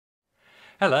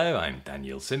Hello, I'm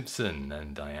Daniel Simpson,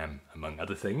 and I am, among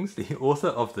other things, the author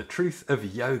of The Truth of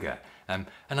Yoga. And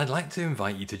I'd like to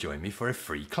invite you to join me for a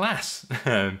free class.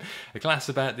 A class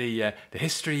about the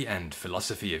history and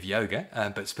philosophy of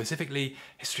yoga, but specifically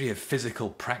history of physical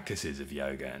practices of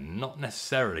yoga, and not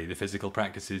necessarily the physical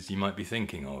practices you might be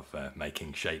thinking of,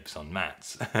 making shapes on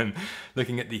mats.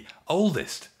 Looking at the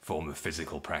oldest form of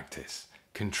physical practice,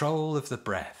 control of the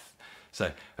breath.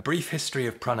 So, a brief history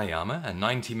of Pranayama, a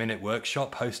 90-minute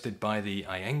workshop hosted by the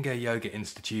Iyengar Yoga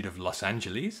Institute of Los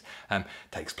Angeles,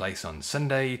 takes place on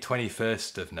Sunday,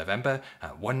 21st of November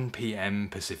at 1 p.m.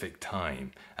 Pacific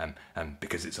time.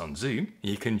 Because it's on Zoom,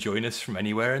 you can join us from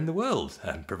anywhere in the world,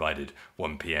 provided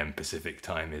 1 p.m. Pacific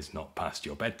time is not past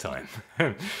your bedtime.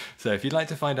 So if you'd like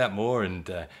to find out more and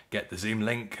get the Zoom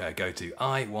link, go to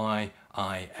IYILA.org,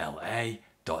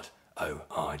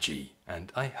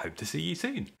 and I hope to see you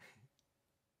soon.